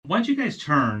why don't you guys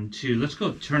turn to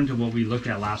what we looked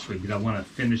at last week, because I want to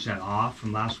finish that off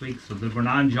from last week. So that we're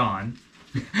not in John.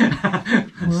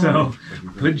 So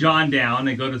put John down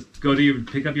and go to your,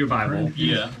 pick up your Bible.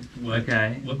 Yeah.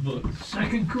 Okay. What book?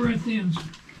 2 Corinthians.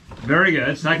 Very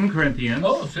good. 2 Corinthians.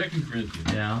 Oh, 2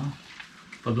 Corinthians. Yeah.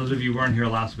 For those of you who weren't here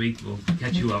last week, we'll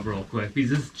catch you up real quick,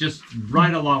 because it's just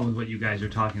right along with what you guys are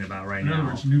talking about right In other now.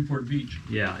 words, Newport Beach.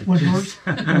 Yeah. What verse?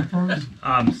 What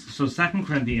verse? So 2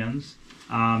 Corinthians,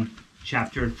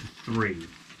 chapter 3.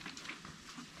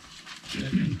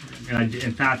 And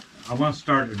in fact, I want to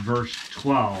start at verse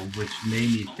 12, which made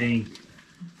me think,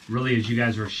 really, as you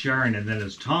guys were sharing, and then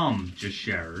as Tom just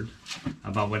shared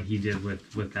about what he did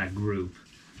with that group.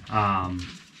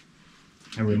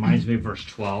 It reminds me of verse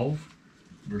 12.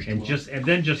 And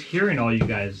then just hearing all you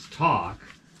guys talk,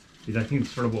 because I think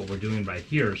it's sort of what we're doing right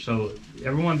here. So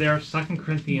everyone there, 2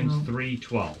 Corinthians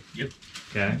 3:12. Yep.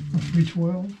 Okay.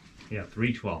 3:12. Yeah,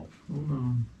 3:12. Hold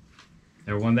on.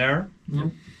 Everyone there?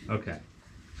 No. Okay.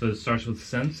 So it starts with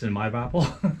since in my Bible.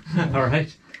 All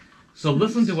right. So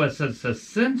listen to what it says. It says,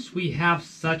 since we have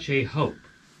such a hope.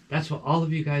 That's what all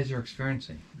of you guys are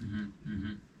experiencing. Mm-hmm.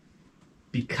 Mm-hmm.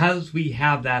 Because we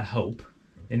have that hope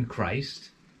in Christ,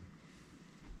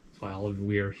 that's why all of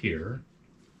we are here.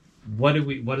 What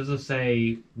does it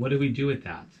say? What do we do with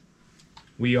that?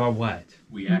 We are what?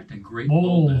 We act in great Bold.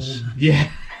 boldness. Yeah.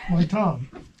 Like Tom.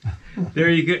 There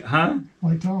you go. Huh?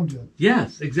 Like Tom did.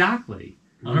 Yes, exactly.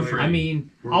 Unafraid. I mean,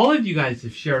 all of you guys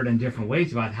have shared in different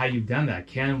ways about how you've done that.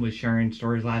 Ken was sharing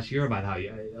stories last year about how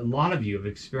a lot of you have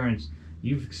experienced,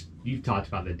 you've talked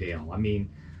about the Dale. I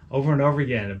mean, over and over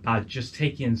again about just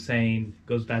taking and saying,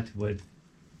 goes back to what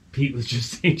Pete was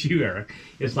just saying to you, Eric.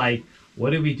 It's like, what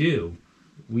do?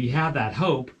 We have that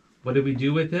hope. What do we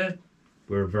do with it?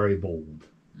 We're very bold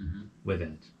with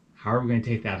it. How are we going to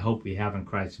take that hope we have in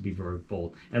Christ to be very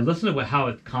bold? And listen to how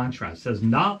it contrasts. It says,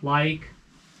 not like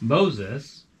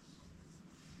Moses,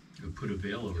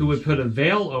 who would put a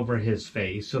veil over his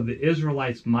face so the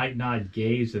Israelites might not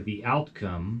gaze at the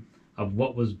outcome of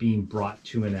what was being brought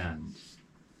to an end.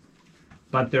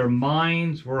 But their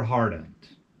minds were hardened.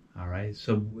 All right.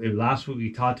 So last week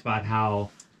we talked about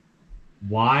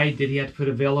why did he have to put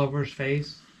a veil over his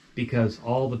face? Because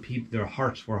all the people, their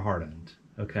hearts were hardened.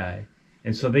 Okay.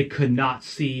 And so they could not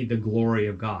see the glory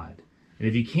of God. And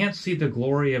if you can't see the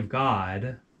glory of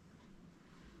God,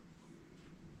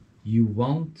 you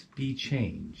won't be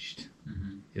changed,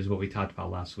 is what we talked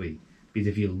about last week. Because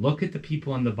if you look at the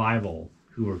people in the Bible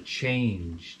who were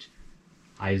changed,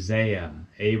 Isaiah,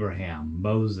 Abraham,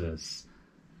 Moses,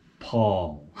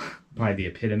 Paul, probably the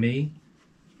epitome,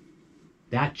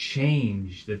 that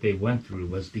change that they went through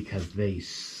was because they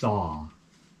saw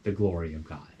the glory of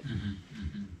God.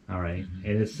 All right?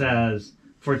 And it says,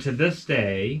 for to this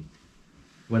day,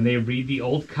 when they read the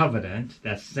Old Covenant,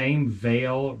 that same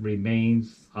veil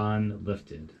remains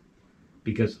unlifted,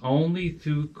 because only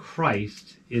through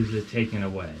Christ is it taken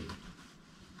away.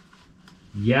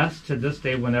 Yes, to this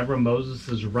day, whenever Moses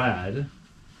is read,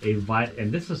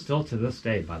 and this is still to this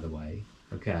day, by the way,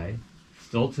 okay?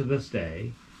 Still to this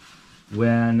day,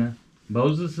 when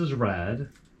Moses is read,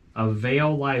 a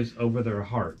veil lies over their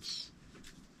hearts.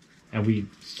 And we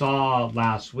saw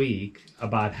last week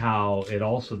about how it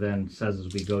also then says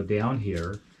as we go down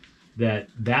here, that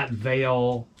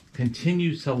veil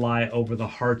continues to lie over the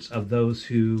hearts of those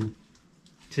who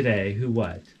today, who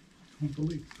what?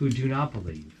 Who do not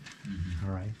believe.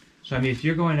 All right. So, I mean, if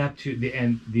you're going up to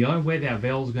the only way that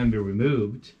veil is going to be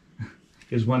removed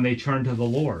is when they turn to the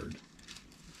Lord.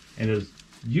 And as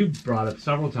you brought up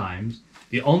several times,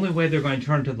 the only way they're going to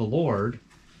turn to the Lord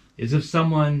is if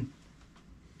someone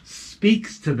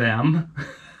speaks to them.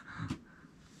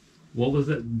 What was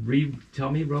it?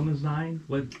 Tell me, Romans 9?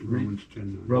 Romans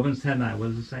 10:9. Romans 10:9. What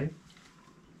does it say?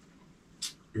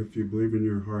 If you believe in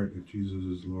your heart that Jesus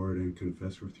is Lord and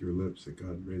confess with your lips that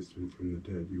God raised him from the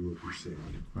dead, you will be saved.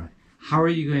 Right. How are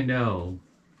you going to know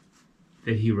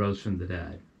that he rose from the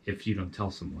dead if you don't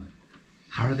tell someone?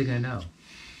 How are they going to know?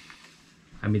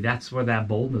 I mean, that's where that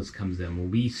boldness comes in.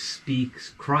 When we speak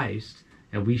Christ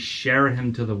and we share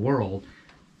him to the world,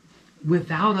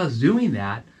 without us doing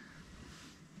that,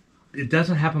 it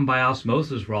doesn't happen by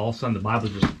osmosis where all of a sudden the Bible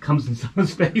just comes in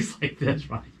someone's face like this,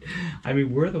 right? I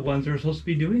mean, we're the ones that are supposed to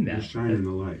be doing that. You're shining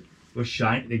the light. We're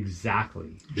shining,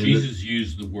 exactly. Jesus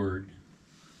used the word,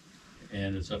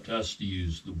 and it's up to us to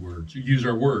use the words, use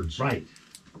our words. Right.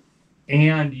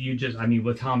 And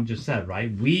what Tom just said,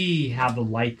 right? We have the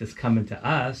light that's coming to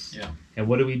us. Yeah. And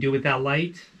what do we do with that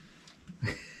light?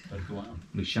 Let it go out.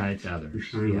 We shine it to others. We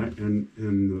shine light.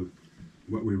 And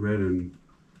what we read in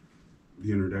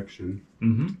the introduction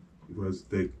was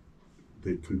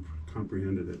they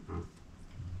comprehended it not.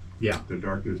 Yeah. The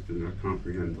darkness did not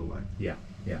comprehend the light. Yeah.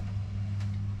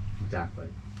 Exactly.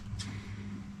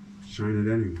 Shine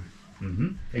it anyway.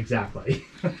 Exactly.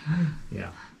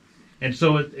 Yeah. And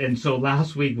so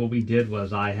last week what we did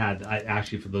was I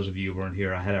actually, for those of you who weren't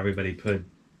here, I had everybody put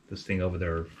this thing over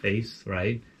their face,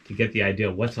 right? To get the idea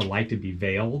of what's it like to be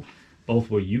veiled, both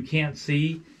where you can't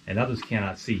see and others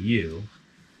cannot see you.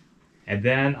 And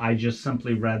then I just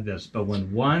simply read this, but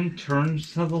when one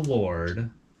turns to the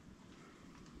Lord,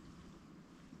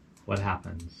 what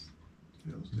happens?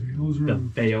 The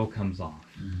veil comes off.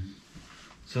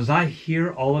 So as I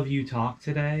hear all of you talk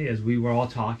today, as we were all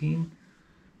talking,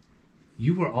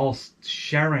 you were all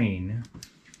sharing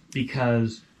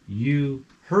because you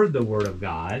heard the word of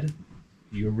God.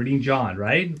 You were reading John,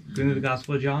 right? Going through the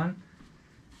Gospel of John.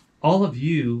 All of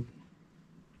you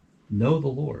know the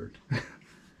Lord.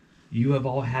 You have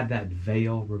all had that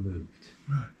veil removed.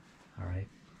 Right. All right.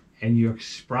 And you're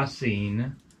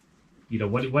expressing,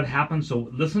 what happens. So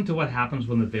listen to what happens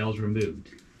when the veil is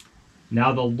removed.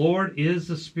 Now the Lord is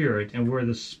the Spirit, and where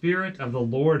the Spirit of the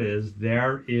Lord is,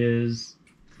 there is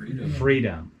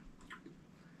freedom.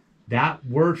 That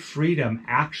word freedom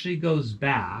actually goes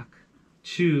back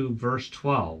to verse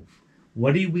 12.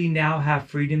 What do we now have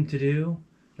freedom to do?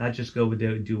 Not just go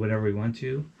do whatever we want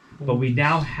to, but we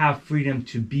now have freedom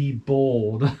to be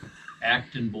bold.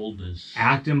 Act in boldness.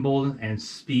 Act in boldness and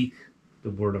speak the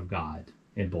word of God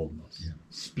in boldness. Yeah.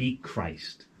 Speak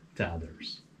Christ to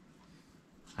others.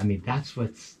 I mean, that's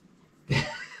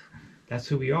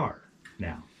who we are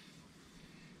now.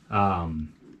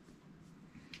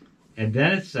 And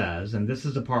then it says, and this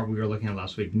is the part we were looking at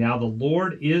last week, now the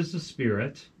Lord is the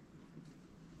Spirit,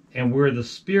 and where the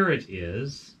Spirit of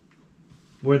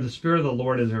the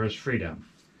Lord is, there is freedom.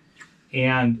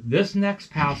 And this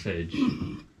next passage,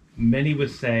 many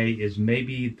would say, is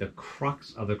maybe the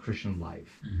crux of the Christian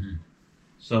life. Mm-hmm.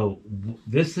 So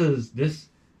this,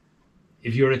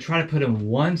 if you were to try to put in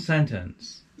one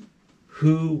sentence,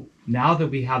 now that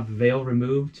we have the veil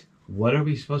removed, what are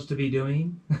we supposed to be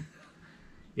doing?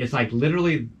 It's like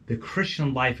literally the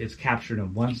Christian life is captured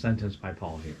in one sentence by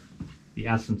Paul here. The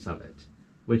essence of it,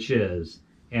 which is,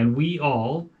 and we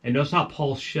all, and notice how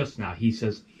Paul shifts now. He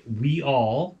says, we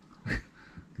all,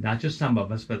 not just some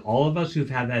of us, but all of us who've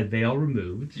had that veil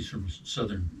removed. He's from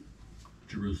southern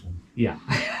Jerusalem. Yeah.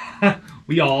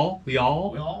 we all,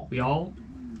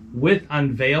 with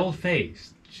unveiled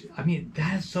face. I mean,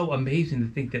 that is so amazing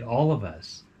to think that all of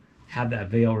us have that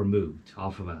veil removed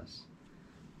off of us.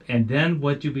 And then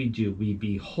what do? We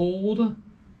behold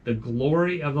the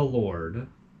glory of the Lord.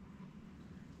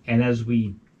 And as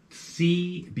we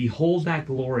behold that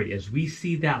glory, as we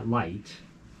see that light,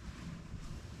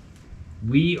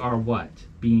 we are what?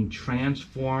 Being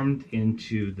transformed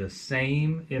into the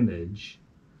same image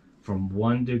from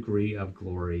one degree of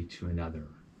glory to another.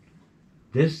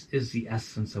 This is the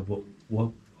essence of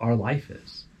what our life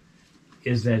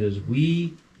is that as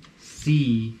we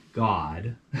see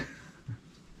God,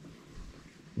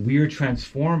 we are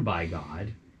transformed by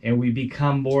God, and we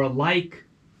become more like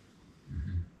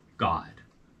God.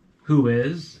 Who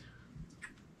is?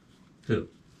 Who?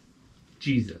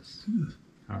 Jesus.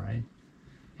 All right?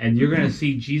 And you're going to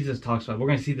see Jesus talks about, we're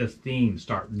going to see this theme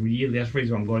start really, that's the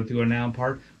reason I'm going through it now in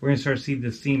part. We're going to start to see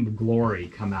this theme of glory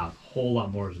come out a whole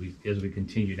lot more as we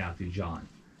continue now through John.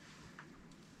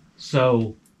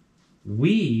 So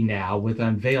we now, with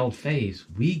unveiled face,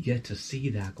 we get to see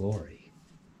that glory.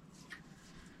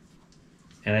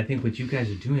 And I think what you guys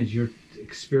are doing is you're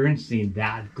experiencing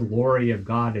that glory of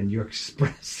God, and you're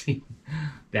expressing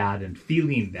that and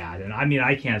feeling that. And I mean,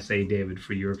 I can't say, David,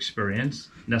 for your experience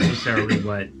necessarily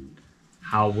where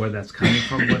that's coming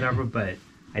from, whatever, but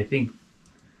I think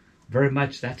very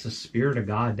much that's the Spirit of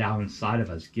God down inside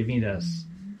of us, giving us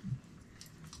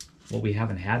what we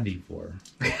haven't had before.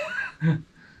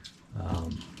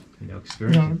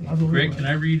 Experiencing. I believe Greg, that. can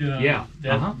I read Yeah.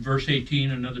 verse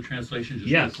 18, another translation? Just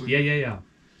Yes, real quick? yeah.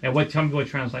 And tell me what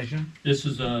translation? This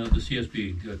is the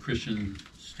CSB, Christian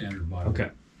Standard Bible.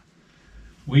 Okay.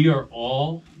 We are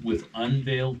all, with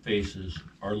unveiled faces,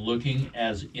 are looking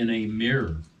as in a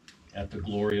mirror at the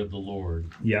glory of the Lord,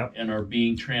 Yep. and are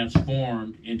being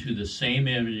transformed into the same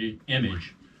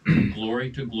image from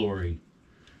glory to glory.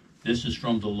 This is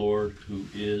from the Lord, who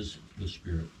is the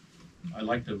Spirit. I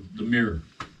like the mirror.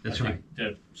 That's I think right.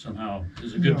 that somehow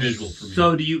is a good Yeah. visual for me.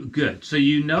 So do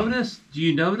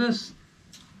you notice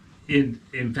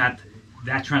in fact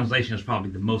that translation is probably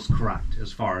the most correct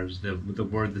as far as the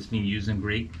word that's being used in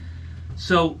Greek.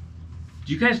 So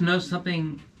do you guys know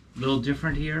something a little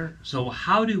different here? So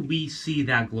how do we see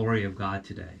that glory of God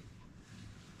today?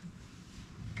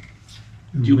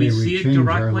 Do we May see it change our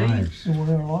directly? lives. The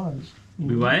way our lives.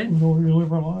 We what? The way we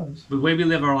live our lives. The way we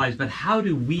live our lives, but how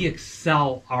do we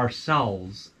excel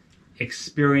ourselves,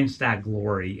 experience that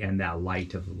glory and that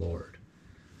light of the Lord?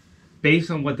 Based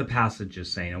on what the passage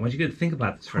is saying. I want you to think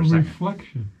about this for a second.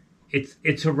 Reflection.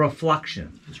 It's a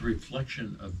reflection. It's a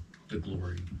reflection of the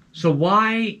glory. So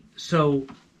I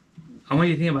want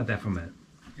you to think about that for a minute.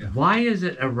 Yeah. Why is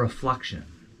it a reflection?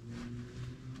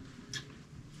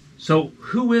 So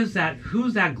who's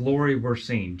that glory we're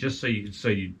seeing? Just we're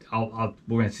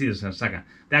going to see this in a second.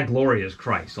 That glory is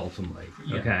Christ ultimately.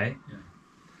 Yeah. Okay. Yeah.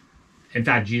 In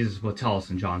fact, Jesus will tell us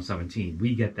in John 17,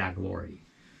 we get that glory.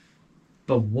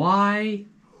 But why?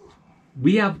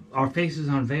 We have our faces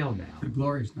unveiled now. The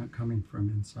glory is not coming from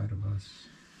inside of us.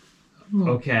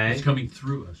 Okay. It's coming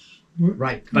through us.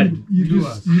 Right. But to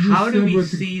us. how do we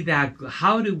see that?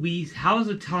 How is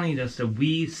it telling us that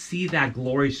we see that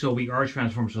glory so we are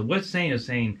transformed? So what it's saying is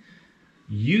saying,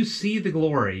 you see the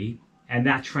glory and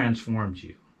that transforms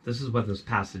you. This is what this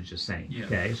passage is saying. Yeah.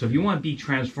 Okay. So if you want to be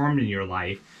transformed in your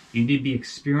life, you need to be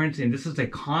experiencing, this is a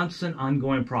constant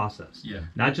ongoing process. Yeah.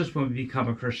 Not just when we become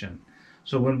a Christian.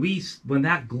 So when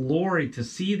that glory, to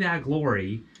see that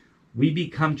glory, we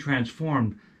become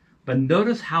transformed. But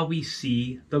notice how we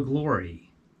see the glory.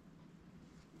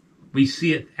 We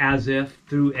see it as if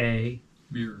through a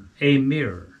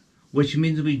mirror, which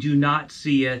means we do not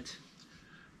see it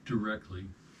directly.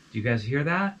 Do you guys hear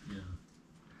that? Yeah.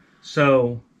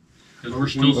 So, because we're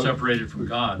still separated from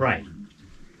God. Right.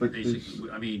 But basically,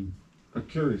 I mean, I'm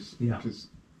curious Yeah. because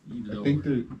even I though think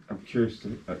we're- that I'm curious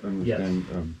to understand.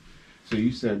 Yes. So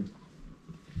you said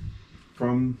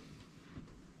from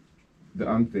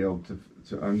the unveiled to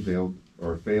unveiled,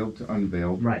 or failed to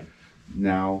unveiled. right.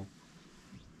 Now,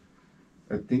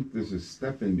 I think there's a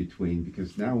step in between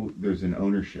because now there's an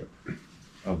ownership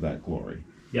of that glory.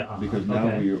 Yeah. Because now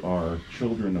okay. we are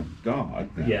children of God.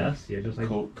 Now, Yes. Yeah. Just like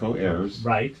co-heirs.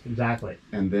 right. Exactly.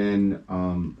 And then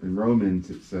in Romans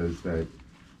it says that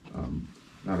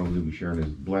not only we share in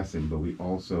His blessing, but we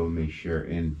also may share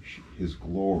in His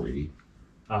glory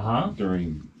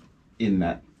in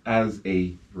that as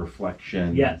a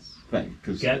reflection. Yes. Thing.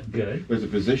 Because Good. there's a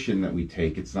position that we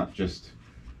take. It's not just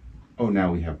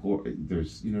now we have glory.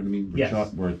 There's you know what I mean.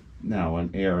 Yes. We're now an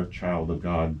heir, a child of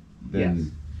God. Then Yes.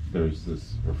 there's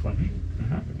this reflection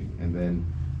happening, and then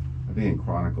I think in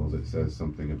Chronicles it says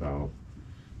something about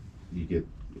you get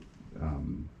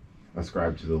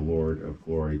ascribed to the Lord of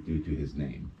glory due to His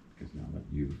name, because now that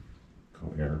you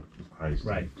co-heir with Christ.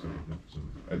 Right. So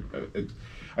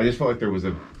I just felt like there was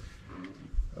a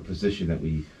position that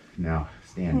we now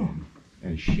stand in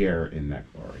and share in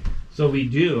that glory. So we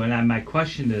do, and my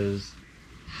question is,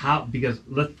 how? Because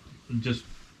let's just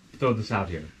throw this out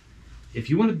here. If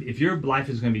your life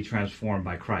is going to be transformed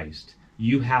by Christ,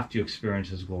 you have to experience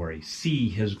His glory, see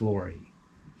His glory.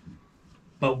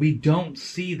 But we don't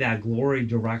see that glory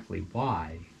directly.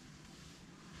 Why?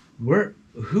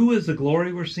 Who is the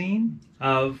glory we're seeing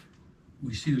of?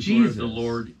 we see the glory Jesus. of the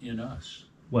Lord in us.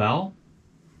 Well,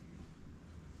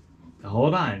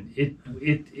 hold on.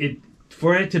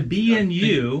 For it to be in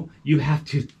you, you have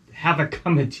to have it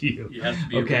come into you. You have to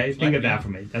be Okay, think of that for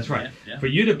me. That's right. Yeah. For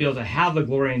you to be able to have the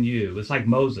glory in you, it's like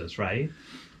Moses, right?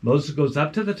 Moses goes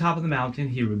up to the top of the mountain.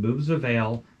 He removes the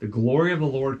veil. The glory of the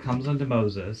Lord comes unto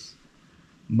Moses.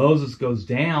 Moses goes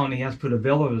down. He has to put a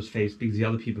veil over his face because the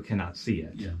other people cannot see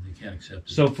it. Yeah, they can't accept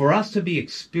it. So for us to be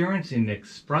experiencing,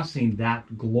 expressing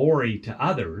that glory to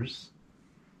others,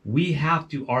 we have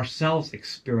to ourselves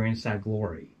experience that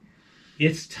glory.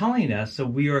 It's telling us that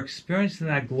we are experiencing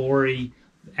that glory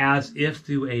as if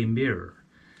through a mirror.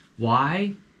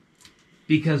 Why?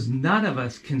 Because none of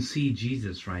us can see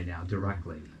Jesus right now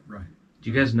directly. Right.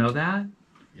 Do you guys know that?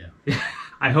 Yeah.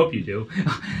 I hope you do.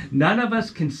 None of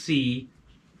us can see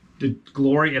the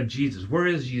glory of Jesus. Where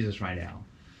is Jesus right now?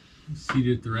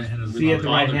 Seated at the right hand of the See Father. at the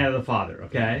right hand of the Father,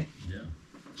 okay? Yeah.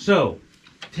 So,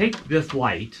 take this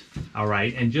light, all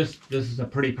right, and this is a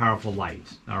pretty powerful light,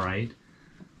 all right?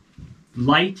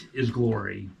 Light is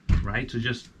glory, right? So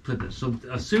just put this. So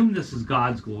assume this is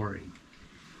God's glory,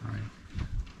 all right?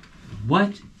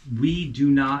 What we do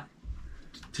not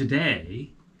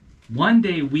today, one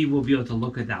day we will be able to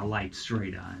look at that light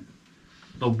straight on,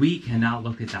 but we cannot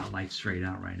look at that light straight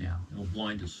on right now. It'll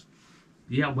blind us.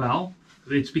 Yeah, well,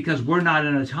 it's because we're not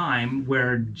in a time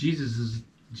where Jesus is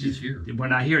He's here. We're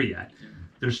not here yet. Yeah.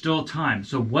 There's still time.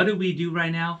 So what do we do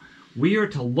right now? We are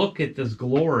to look at this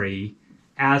glory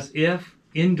as if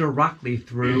indirectly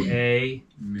through a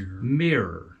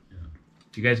mirror. Yeah.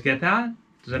 Do you guys get that?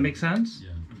 Does that make sense?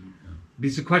 Yeah.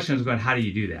 Because the question is going, how do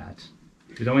you do that?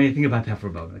 You don't want to think about that for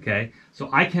a moment, okay? So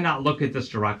I cannot look at this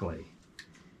directly.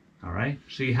 All right?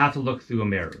 So you have to look through a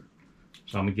mirror.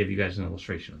 So I'm going to give you guys an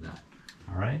illustration of that.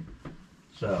 All right?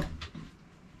 So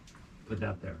put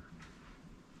that there.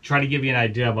 Try to give you an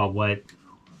idea about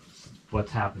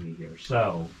what's happening here.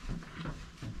 So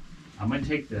I'm going to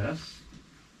take this.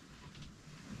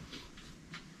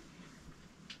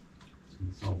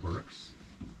 This all works.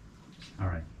 All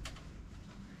right.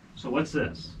 So what's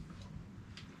this?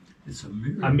 It's a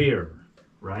mirror. A mirror,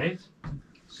 right?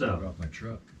 So Off my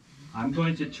truck. I'm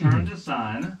going to turn this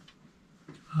on.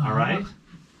 All right.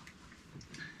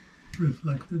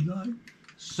 Reflected light.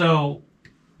 So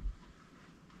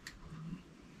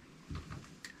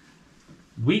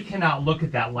we cannot look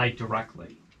at that light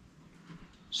directly.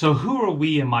 So who are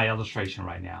we in my illustration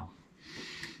right now?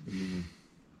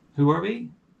 Who are we?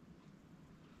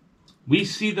 We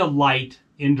see the light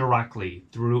indirectly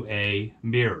through a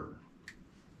mirror.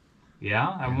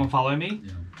 Yeah? Everyone following me?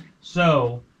 Yeah.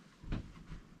 So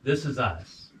this is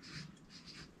us.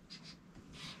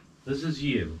 This is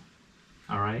you.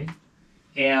 All right?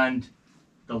 And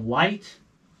the light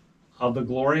of the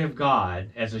glory of God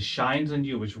as it shines on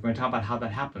you, which we're going to talk about how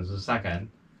that happens in a second.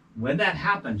 When that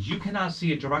happens, you cannot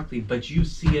see it directly, but you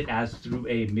see it as through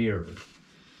a mirror.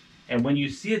 And when you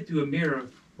see it through a mirror,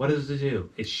 what does it do?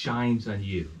 It shines on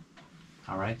you.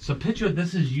 All right? So picture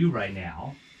this is you right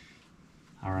now.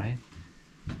 All right?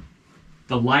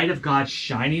 The light of God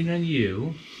shining on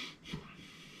you.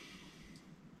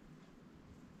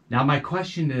 Now my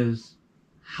question is,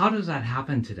 how does that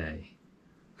happen today?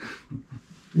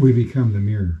 We become the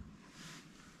mirror.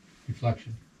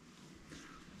 Reflection.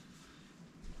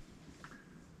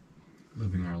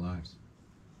 Living our lives.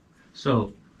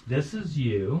 So this is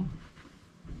you,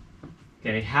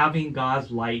 okay, having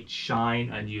God's light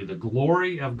shine on you, the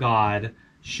glory of God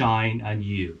shine on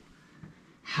you.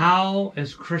 How,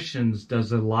 as Christians,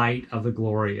 does the light of the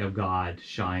glory of God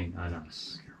shine on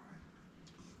us?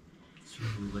 Through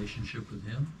a relationship with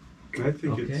Him. I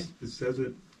think Okay. it says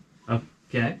it.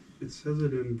 Okay. It says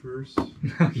it in verse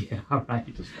Yeah, all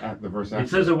right. Just at the verse after. It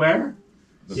says it where?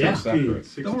 the yeah. verse after it.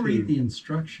 16. Don't read the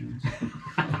instructions.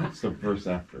 It's the verse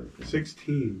after it.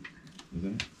 16.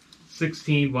 Isn't it?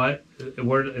 16, what?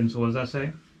 Word, and so what does that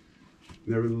say?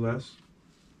 Nevertheless,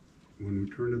 when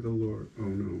we turn to the Lord. Oh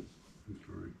no, I'm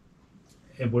sorry.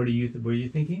 And where are you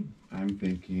thinking? I'm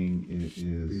thinking it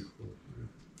is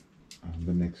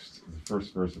the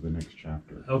first verse of the next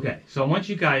chapter. Okay, so I want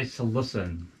you guys to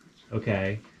listen,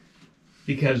 okay?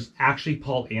 Because actually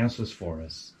Paul answers for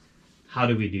us. How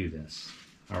do we do this?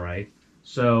 All right?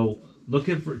 So look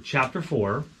at chapter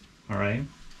 4, all right?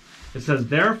 It says,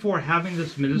 therefore, having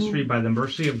this ministry by the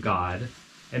mercy of God,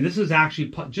 and this is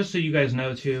actually, just so you guys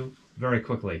know too, very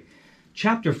quickly,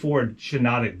 chapter 4 should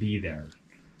not be there.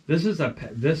 This is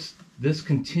this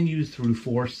continues through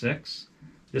 4:6.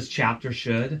 This chapter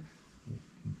should.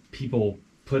 People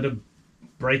put a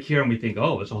break here and we think,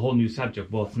 oh, it's a whole new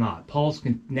subject. Well, it's not. Paul's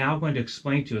now going to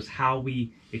explain to us how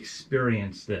we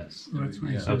experience this. That's what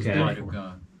he Yeah. says. Okay. The light Therefore. of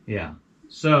God. Yeah.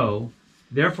 So,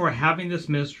 therefore, having this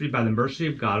ministry by the mercy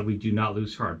of God, we do not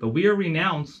lose heart. But we have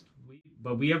renounced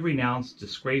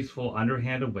disgraceful,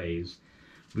 underhanded ways.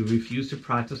 We refuse to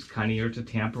practice cunning or to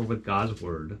tamper with God's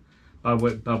word. But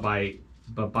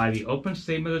by the open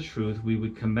statement of the truth, we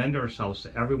would commend ourselves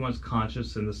to everyone's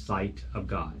conscience in the sight of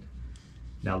God.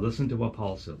 Now listen to what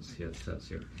Paul says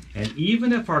here. And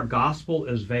even if our gospel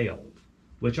is veiled,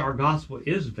 which our gospel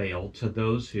is veiled to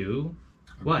those who,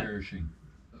 Are what? Perishing.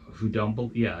 Who don't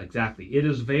believe. Yeah, exactly. It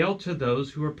is veiled to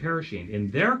those who are perishing. In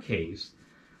their case,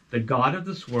 the God of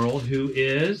this world, who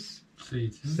is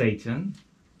Satan.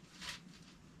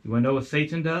 You want to know what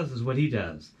Satan does? This is what he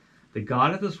does. The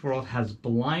God of this world has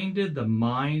blinded the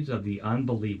minds of the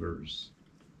unbelievers.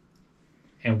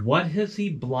 And what has he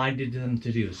blinded them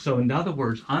to do? So in other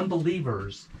words,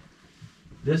 unbelievers,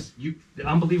 the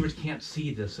unbelievers can't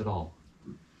see this at all.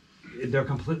 They're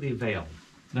completely veiled.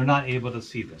 They're not able to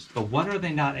see this. But what are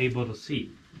they not able to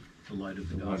see? The light of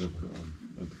the The light gospel.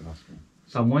 of the gospel.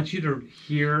 So I want you to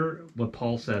hear what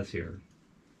Paul says here.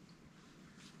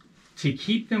 To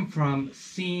keep them from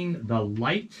seeing the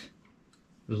light.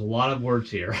 There's a lot of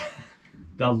words here.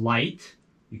 The light.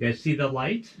 You guys see the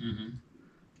light? Mm-hmm.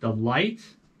 The light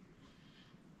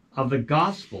of the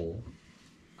gospel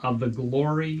of the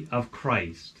glory of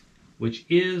Christ, which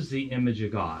is the image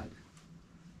of God.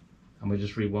 I'm going to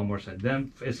just read one more side.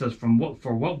 Then it says,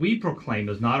 for what we proclaim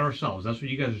is not ourselves. That's what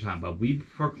you guys are talking about. We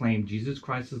proclaim Jesus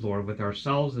Christ as Lord, with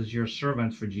ourselves as your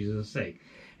servants for Jesus' sake.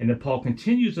 And then Paul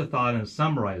continues the thought and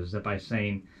summarizes it by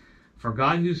saying, for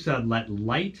God who said, let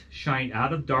light shine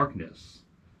out of darkness,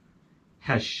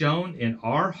 has shone in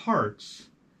our hearts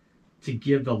to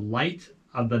give the light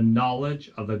of the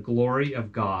knowledge of the glory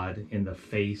of God in the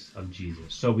face of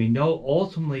Jesus. So we know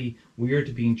ultimately we are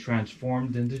to being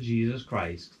transformed into Jesus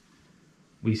Christ.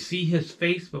 We see his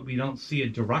face, but we don't see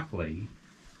it directly.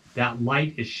 That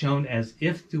light is shown as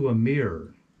if through a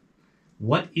mirror.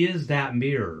 What is that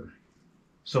mirror?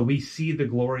 So we see the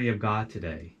glory of God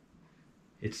today.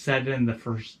 It's said in the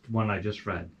first one I just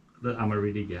read. I'm going to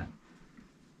read it again.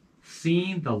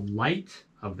 Seeing the light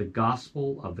of the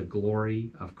gospel of the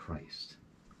glory of Christ.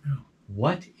 Yeah.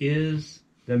 What is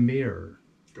the mirror?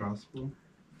 Gospel.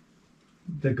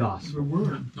 The gospel. The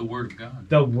word. The Word of God.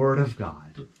 The Word of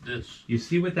God. This. You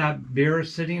see what that mirror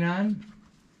is sitting on?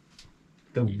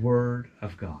 The Word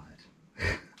of God.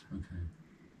 Okay.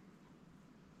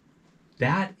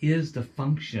 That is the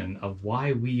function of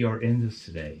why we are in this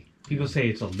today. People say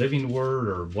it's a living word,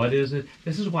 or what is it?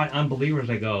 This is why unbelievers,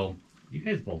 I go, you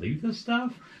guys believe this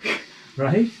stuff?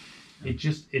 Right?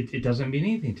 It doesn't mean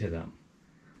anything to them.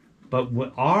 But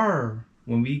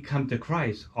when we come to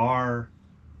Christ, our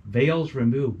veils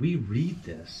removed, we read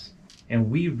this. And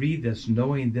we read this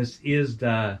knowing this is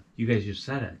you guys just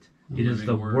said it. It is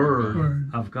the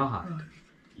Word of God.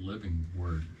 Living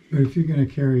Word. But if you're going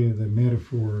to carry the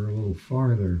metaphor a little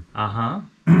farther,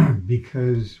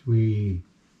 because we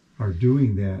are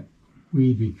doing that,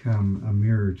 we become a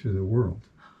mirror to the world.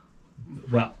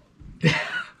 Well,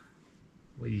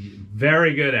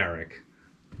 very good, Eric.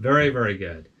 Very, very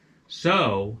good.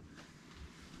 So,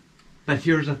 but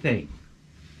here's the thing.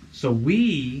 So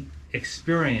we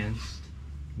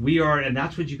and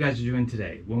that's what you guys are doing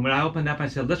today. When I opened up, I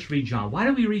said, let's read John. Why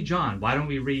don't we read John? Why don't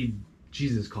we read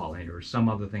Jesus Calling or some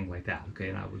other thing like that? Okay,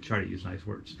 and I will try to use nice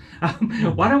words.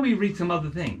 Why don't we read some other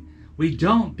thing? We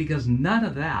don't, because none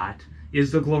of that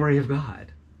is the glory of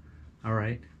God. All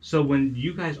right? So when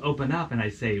you guys open up and I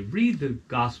say, read the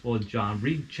Gospel of John,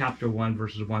 read chapter 1,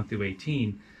 verses 1 through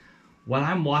 18, what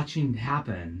I'm watching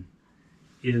happen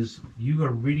is you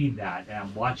are reading that, and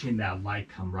I'm watching that light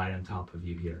come right on top of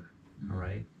you here. All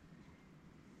right?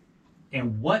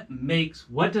 And what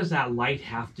does that light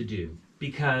have to do?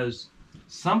 Because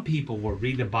some people will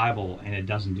read the Bible and it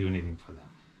doesn't do anything for them.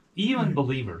 Even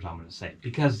believers, I'm going to say,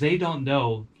 because they don't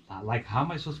know, like, how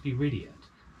am I supposed to be reading it?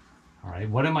 All right,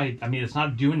 it's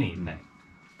not doing anything.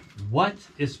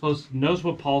 Notice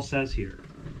what Paul says here.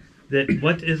 That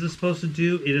what is it supposed to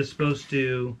do? It is supposed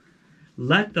to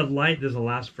let the light, this is the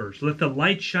last verse, let the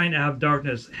light shine out of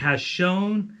darkness, has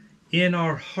shone in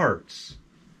our hearts.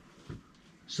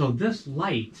 So this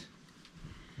light,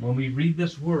 when we read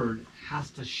this word, has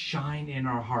to shine in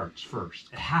our hearts first.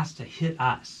 It has to hit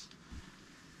us.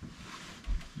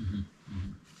 Mm-hmm.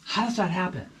 Mm-hmm. How does that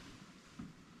happen?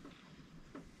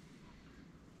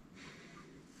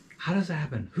 How does that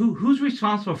happen? Who's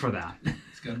responsible for that?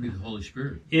 It's got to be the Holy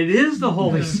Spirit. It is the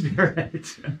Holy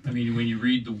Spirit. I mean, when you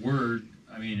read the Word,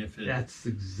 That's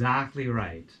exactly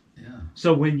right. Yeah.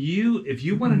 So if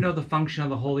you want to know the function of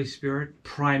the Holy Spirit,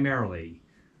 primarily,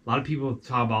 a lot of people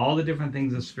talk about all the different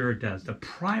things the Spirit does. The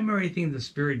primary thing the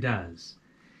Spirit does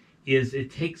is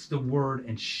it takes the Word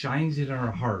and shines it in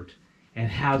our heart and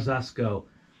has us go,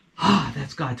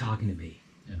 that's God talking to me.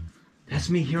 Yeah.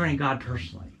 That's me hearing God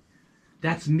personally.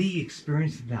 That's me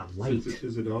experiencing that light.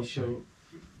 Is it also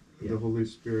the Holy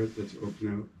Spirit that's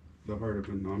opening out the heart of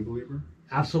a non-believer?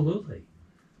 Absolutely.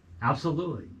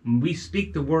 Absolutely. When we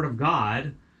speak the Word of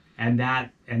God, and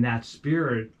that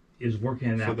Spirit is working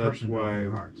in that person's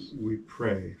hearts. So that's why we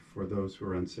pray for those who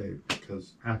are unsaved,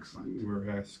 because Excellent. we're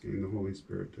asking the Holy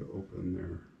Spirit to open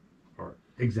their heart.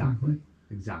 Exactly.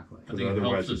 Exactly. I think Because it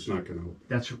otherwise helps it's not going to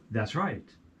open. That's right.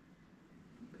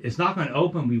 It's not going to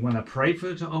open. We want to pray for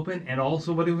it to open, and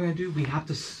also what are we going to do? We have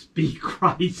to speak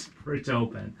Christ for it to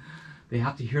open. They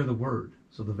have to hear the Word,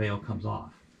 so the veil comes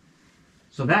off.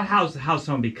 So that's how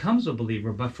someone becomes a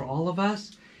believer. But for all of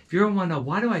us, if you ever want to know,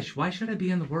 why should I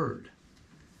be in the Word?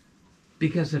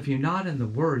 Because if you're not in the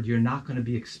Word, you're not going to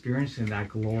be experiencing that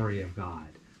glory of God,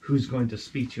 who's going to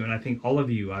speak to you. And I think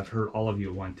I've heard all of you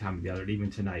at one time or the other,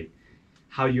 even tonight,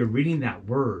 how you're reading that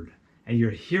Word and you're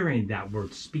hearing that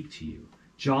Word speak to you.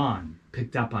 John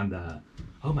picked up on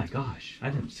oh my gosh, I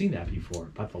haven't seen that before,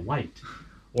 about the light.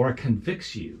 Or it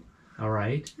convicts you, all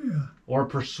right? Yeah. Or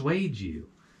persuades you.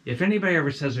 If anybody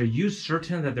ever says, are you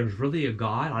certain that there's really a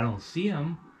God? I don't see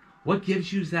him. What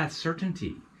gives you that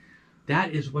certainty?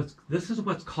 This is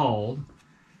what's called,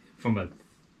 from a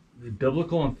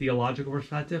biblical and theological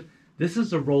perspective, this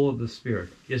is the role of the Spirit,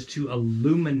 is to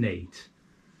illuminate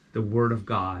the Word of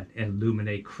God and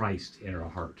illuminate Christ in our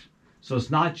heart. So it's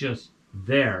not just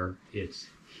there, it's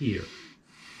here.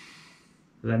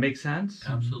 Does that make sense?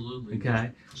 Absolutely.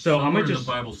 Okay. So I'm Somewhere going to just...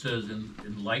 the Bible says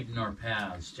enlighten our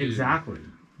paths too. Exactly.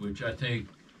 which I think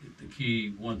the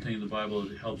key, one thing in the Bible,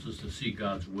 it helps us to see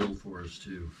God's will for us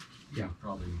too. Yeah.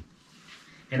 Probably.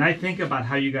 And I think about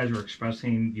how you guys are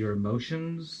expressing your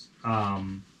emotions.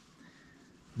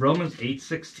 Romans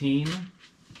 8:16.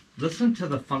 Listen to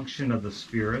the function of the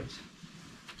Spirit.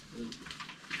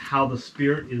 How the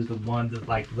Spirit is the one that,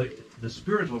 like, the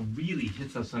Spirit is what really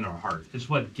hits us in our heart. It's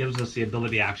what gives us the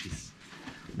ability to actually.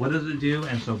 What does it do?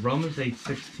 And so Romans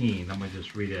 8:16. I'm going to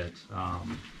just read it.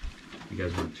 You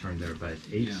guys want to turn there, but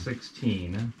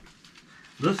 8:16.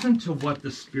 Listen to what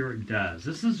the Spirit does.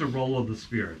 This is the role of the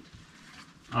Spirit.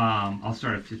 I'll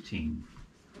start at 15.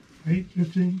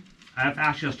 8:15.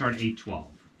 I'll start at 8:12.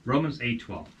 Romans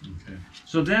 8:12. Okay.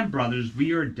 So then, brothers,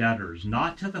 we are debtors,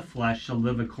 not to the flesh, to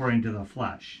live according to the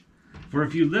flesh. For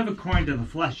if you live according to the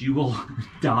flesh, you will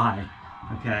die.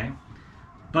 Okay?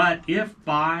 But if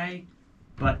by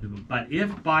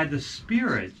the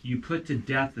Spirit you put to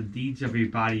death the deeds of your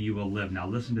body, you will live. Now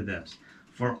listen to this.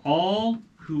 For all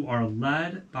who are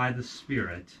led by the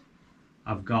Spirit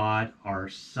of God are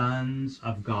sons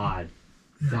of God.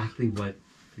 Exactly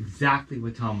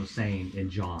what Tom was saying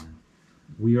in John.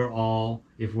 We are all,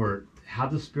 if we're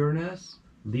have the Spirit in us,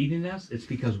 leading us, it's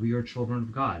because we are children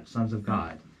of God, sons of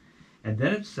God. And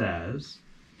then it says,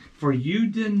 for you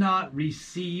did not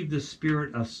receive the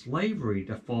spirit of slavery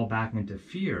to fall back into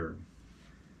fear.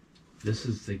 This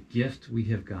is the gift we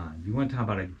have gotten. You want to talk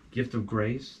about a gift of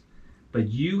grace? But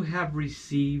you have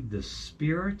received the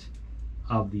Spirit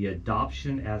of the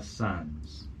adoption as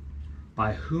sons,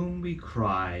 by whom we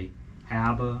cry,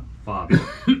 Abba, Father.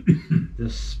 The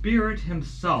Spirit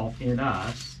himself in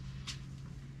us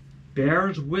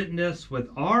bears witness with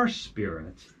our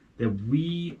spirit that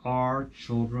we are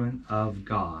children of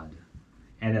God.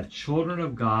 And if children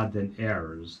of God, then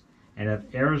heirs, and if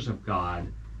heirs of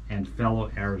God, and fellow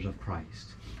heirs of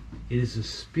Christ. It is the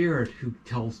Spirit who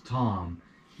tells Tom,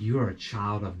 you are a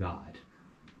child of God.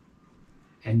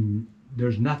 And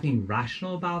there's nothing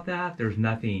rational about that. There's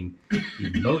nothing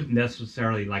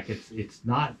necessarily, like it's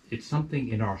something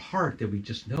in our heart that we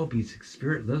just know because the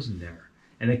Spirit lives in there.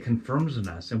 And it confirms in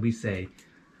us. And we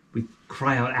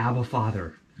cry out, Abba,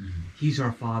 Father. Mm-hmm. He's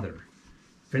our Father.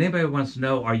 If anybody wants to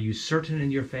know, are you certain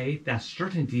in your faith? That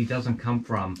certainty doesn't come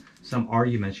from some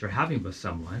arguments you're having with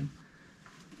someone.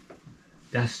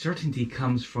 That certainty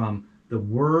comes from the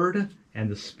Word and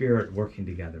the Spirit working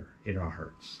together in our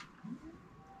hearts.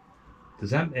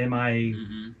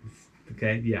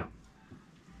 Okay? Yeah.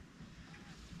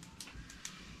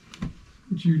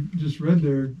 What you just read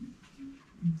there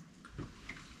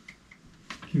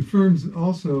confirms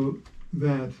also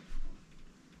that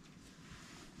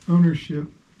ownership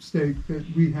stake that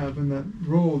we have in that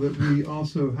role that we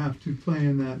also have to play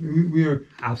in that. We are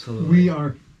absolutely. We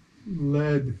are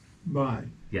led by.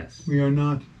 Yes. We are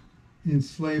not in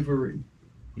slavery.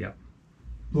 Yep.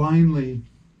 Blindly,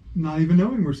 not even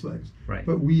knowing we're slaves. Right.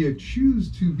 But we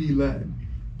choose to be led.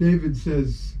 David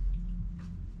says,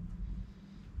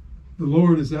 the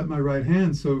Lord is at my right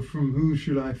hand, so from who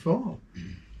should I fall?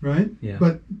 Right? Yeah.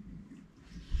 But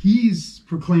he's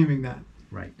proclaiming that.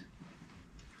 Right.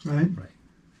 Right? Right.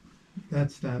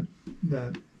 That's that.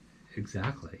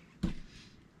 Exactly.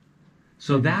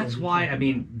 So that's why,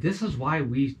 this is why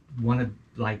we want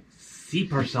to,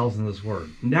 seep ourselves in this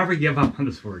Word. Never give up on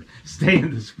this Word. Stay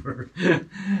in this Word.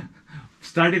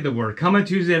 Study the Word. Come on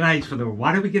Tuesday nights for the Word.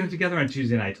 Why do we get it together on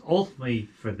Tuesday nights? Ultimately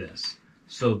for this.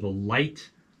 So the light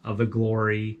of the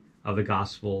glory of the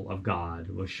gospel of God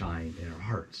will shine in our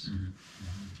hearts. Mm-hmm.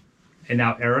 And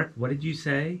now, Eric, what did you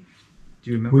say?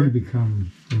 Do you remember? We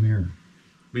become the mirror.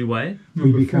 We what?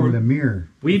 We become the mirror.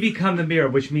 We become the mirror,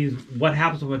 which means what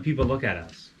happens when people look at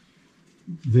us?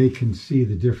 They can see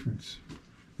the difference.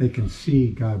 They can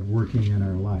see God working in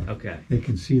our life. Okay. They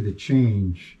can see the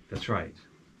change. That's right.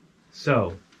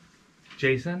 So,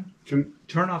 Jason,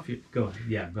 turn off your... Go ahead.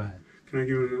 Yeah, go ahead. Can I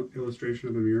give an illustration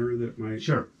of a mirror that might...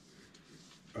 Sure.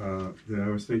 That I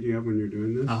was thinking of when you're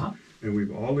doing this? Uh-huh. And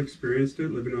we've all experienced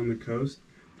it, living on the coast.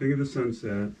 Think of the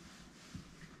sunset,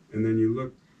 and then you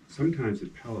look sometimes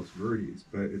at Palos Verdes,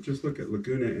 but just look at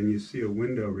Laguna and you see a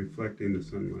window reflecting the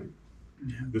sunlight.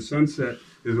 Yeah. The sunset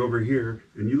is over here,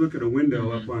 and you look at a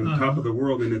window up on top of the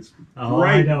world, and it's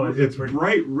bright. It's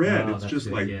bright red. It's just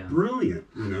good, brilliant,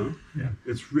 you know. Yeah.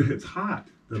 It's hot.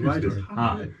 The light is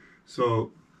hot.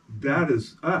 So that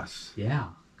is us. Yeah.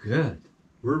 Good.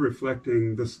 We're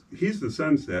reflecting this. He's the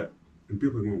sunset, and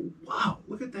people are going, "Wow,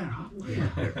 look at that hot light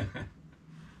out there."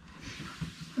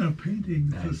 A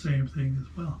painting is the same thing as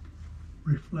well.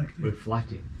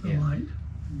 Reflecting the light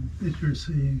that you're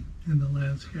seeing in the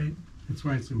landscape. That's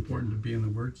why it's important to be in the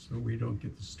Word so we don't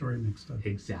get the story mixed up.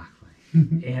 Exactly.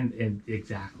 and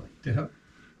exactly. Yeah.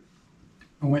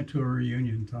 I went to a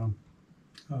reunion, Tom,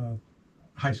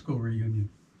 high school reunion.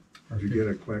 Did you get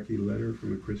a quacky letter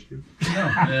from a Christian?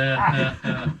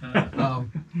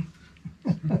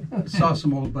 Saw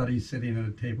some old buddies sitting at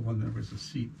a table and there was a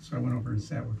seat, so I went over and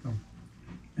sat with them.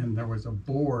 And there was a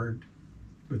board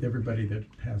with everybody that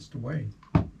had passed away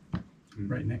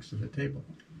right next to the table.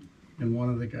 And one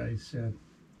of the guys said,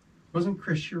 "Wasn't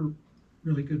Chris your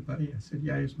really good buddy?" I said,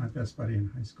 "Yeah, he was my best buddy in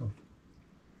high school."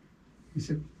 He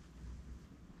said,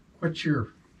 "What's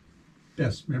your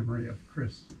best memory of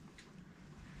Chris?"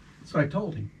 So I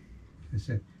told him. I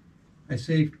said, "I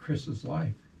saved Chris's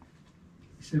life."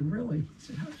 He said, "Really?" He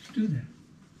said, "How did you do that?"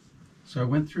 So I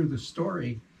went through the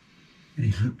story, and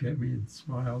he looked at me and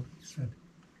smiled. He said,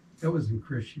 "That wasn't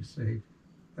Chris you saved.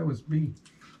 That was me."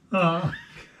 Uh,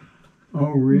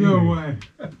 Oh, really? no way.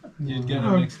 You'd get it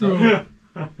Oh, mixed cool. up.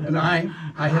 And I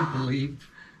had believed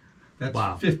that's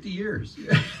Wow. 50 years.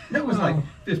 That was like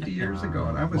 50 years ago.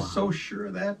 And I was so sure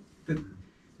of that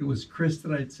it was Chris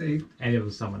that I'd saved. And it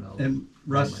was someone else. And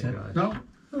Russ my said, gosh. "No,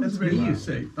 that's me you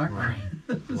saved, not Wow.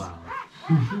 Chris." Wow.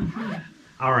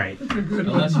 All right.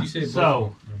 Unless you say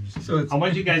So, both. So it's I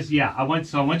want you guys, I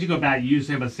want you to go back. You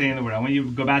say about saying the word. I want you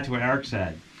to go back to what Eric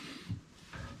said.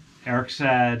 Eric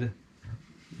said,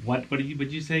 what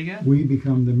did you say again? We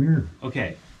become the mirror.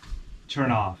 Okay.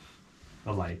 Turn off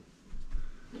the light.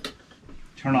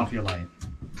 Turn off your light.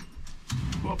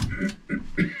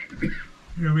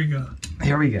 Here we go.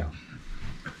 Here we go.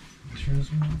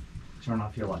 Turn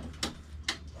off your light.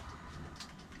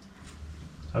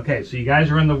 Okay, so you guys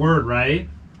are in the Word, right?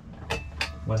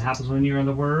 What happens when you're in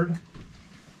the Word?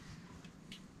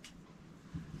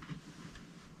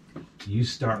 You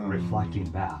start reflecting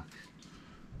back.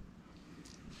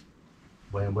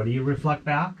 What do you reflect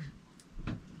back?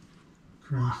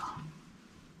 Christ.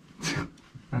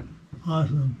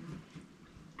 Awesome.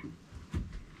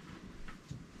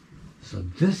 So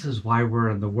this is why we're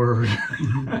in the Word.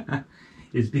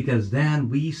 Is because then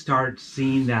we start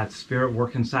seeing that Spirit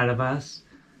work inside of us.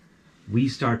 We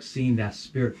start seeing that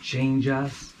Spirit change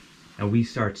us. And we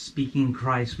start speaking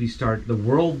Christ. The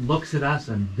world looks at us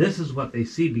and this is what they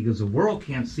see, because the world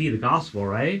can't see the gospel,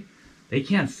 right? They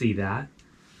can't see that.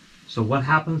 So what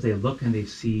happens? They look and they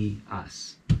see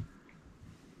us.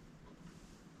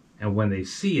 And when they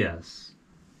see us,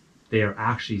 they are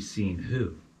actually seeing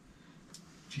who?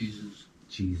 Jesus.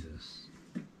 Jesus.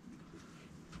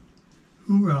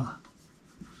 Hoorah.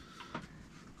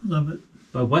 Love it.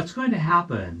 But what's going to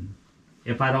happen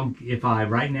if I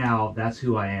right now, that's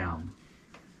who I am.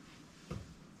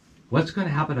 What's going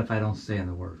to happen if I don't stay in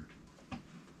the Word?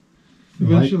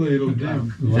 Eventually it'll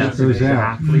dim. The light That's goes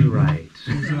out. exactly right.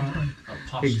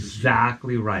 Apostasy.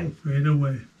 Exactly right. Fade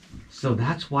away. So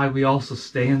that's why we also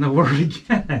stay in the Word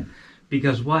again.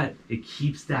 Because what? It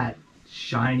keeps that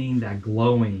shining, that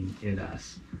glowing in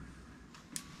us.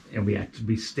 And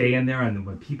we stay in there, and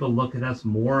when people look at us,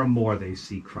 more and more they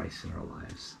see Christ in our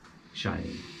lives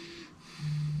shining.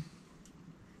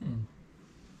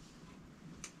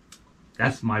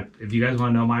 That's if you guys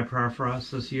want to know my prayer for us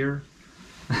this year,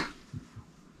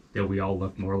 that we all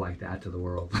look more like that to the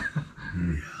world.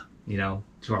 You know,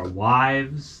 to our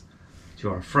wives, to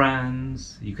our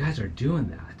friends. You guys are doing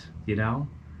that, you know?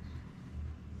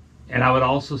 And I would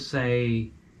also say,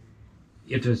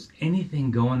 if there's anything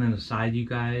going inside you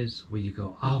guys where you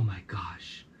go, oh my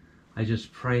gosh, I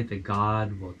just pray that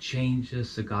God will change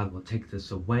this, that God will take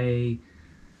this away.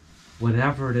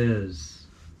 Whatever it is,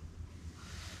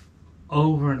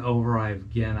 over and over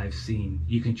again I've seen,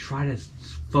 you can try to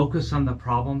focus on the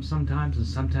problem sometimes, and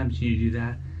sometimes you do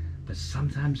that, but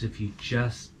sometimes if you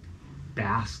just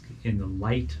bask in the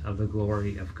light of the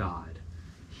glory of God,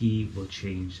 He will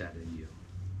change that in you.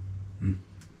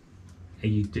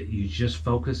 And you just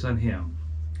focus on Him,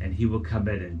 and He will come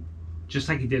in, and just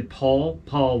like He did Paul,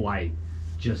 like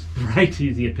just right,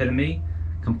 he's the epitome,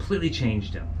 completely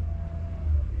changed him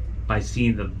by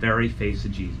seeing the very face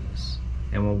of Jesus.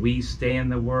 And when we stay in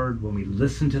the Word, when we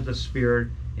listen to the Spirit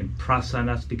impress on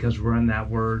us because we're in that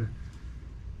Word,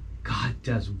 God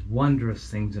does wondrous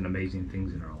things and amazing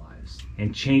things in our lives,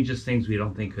 and changes things we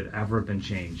don't think could ever have been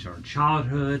changed. Our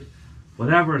childhood,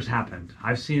 whatever has happened,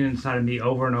 I've seen it inside of me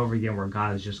over and over again where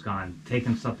God has just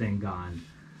taken something and gone.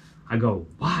 I go,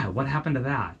 why? What happened to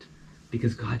that?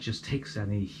 Because God just takes that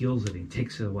and He heals it and He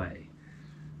takes it away.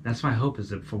 That's my hope, is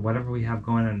that for whatever we have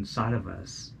going on inside of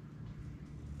us,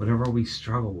 whatever we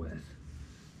struggle with,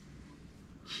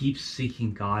 keep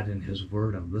seeking God in His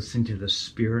Word and listen to the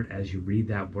Spirit as you read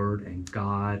that Word, and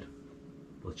God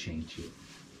will change you.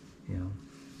 You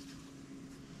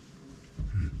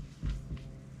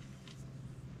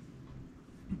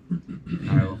know?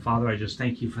 All right, well, Father, I just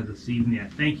thank you for this evening. I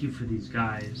thank you for these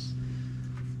guys.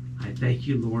 I thank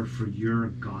you, Lord, for your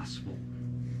gospel,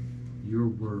 your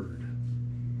word,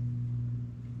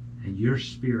 and your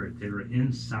spirit that are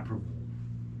inseparable.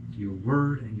 Your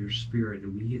word and your spirit,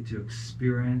 and we get to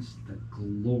experience the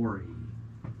glory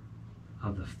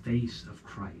of the face of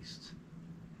Christ.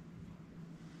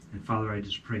 And Father, I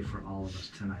just pray for all of us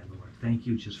tonight, Lord. Thank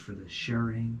you just for the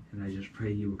sharing, and I just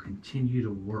pray you will continue to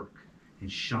work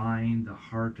and shine the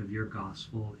heart of your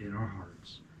gospel in our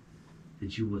hearts,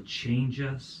 that you will change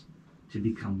us to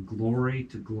become glory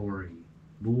to glory,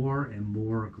 more and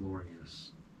more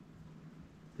glorious,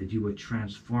 that you would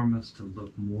transform us to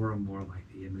look more and more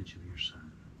like the image of your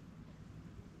Son.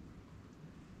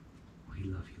 We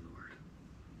love you, Lord.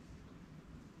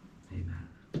 Amen.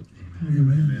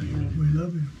 Amen. Amen. We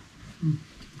love you.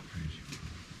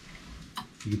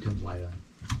 You can turn the light on.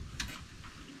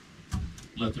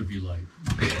 Let there be light.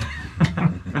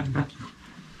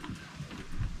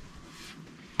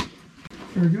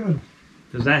 Very good.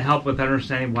 Does that help with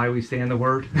understanding why we stay in the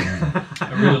Word?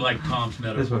 I really like Tom's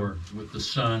metaphor with the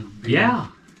sun.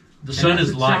 The sun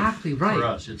is light exactly right. for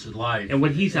us. It's light. And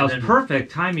what that was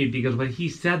perfect timing, because what he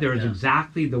said there is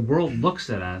exactly, the world looks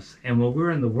at us, and when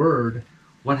we're in the Word,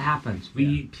 what happens?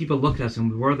 People look at us,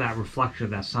 and we're that reflection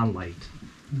of that sunlight.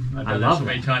 I've done that so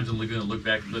many times in Laguna. Look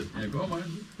back and go, oh my,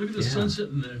 look at the sunset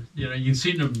in there. You know, you can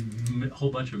see it in a whole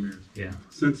bunch of mirrors. Yeah.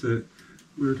 Since we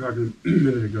were talking a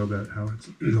minute ago about how it's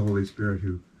the Holy Spirit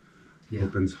who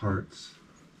opens hearts,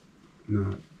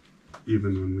 not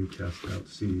even when we cast out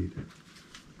seed.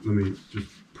 Let me just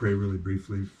pray really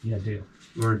briefly. Yeah, do.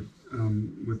 Lord,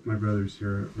 with my brothers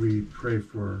here, we pray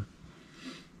for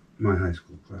my high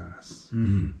school class.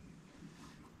 Mm-hmm.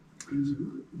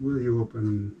 Will you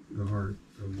open the heart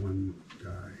of one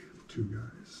guy, two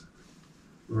guys?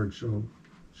 Lord, show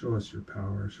us your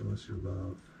power, show us your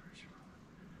love.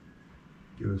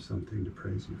 Give us something to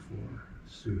praise you for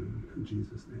soon. In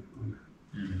Jesus' name, amen.